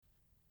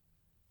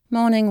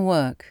Morning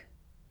work.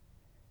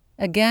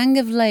 A gang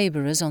of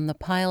labourers on the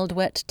piled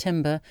wet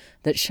timber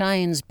that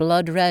shines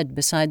blood-red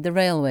beside the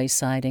railway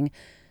siding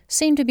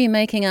seem to be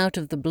making out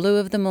of the blue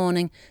of the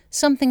morning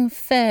something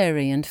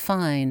fairy and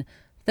fine,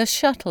 the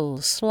shuttle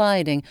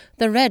sliding,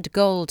 the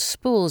red-gold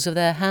spools of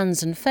their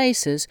hands and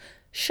faces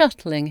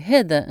shuttling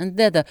hither and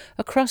thither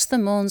across the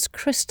morn's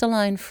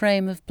crystalline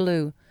frame of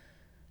blue.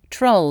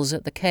 Trolls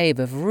at the cave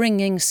of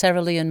ringing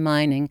cerulean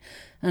mining,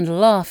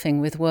 and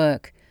laughing with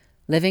work,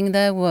 living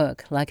their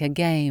work like a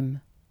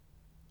game.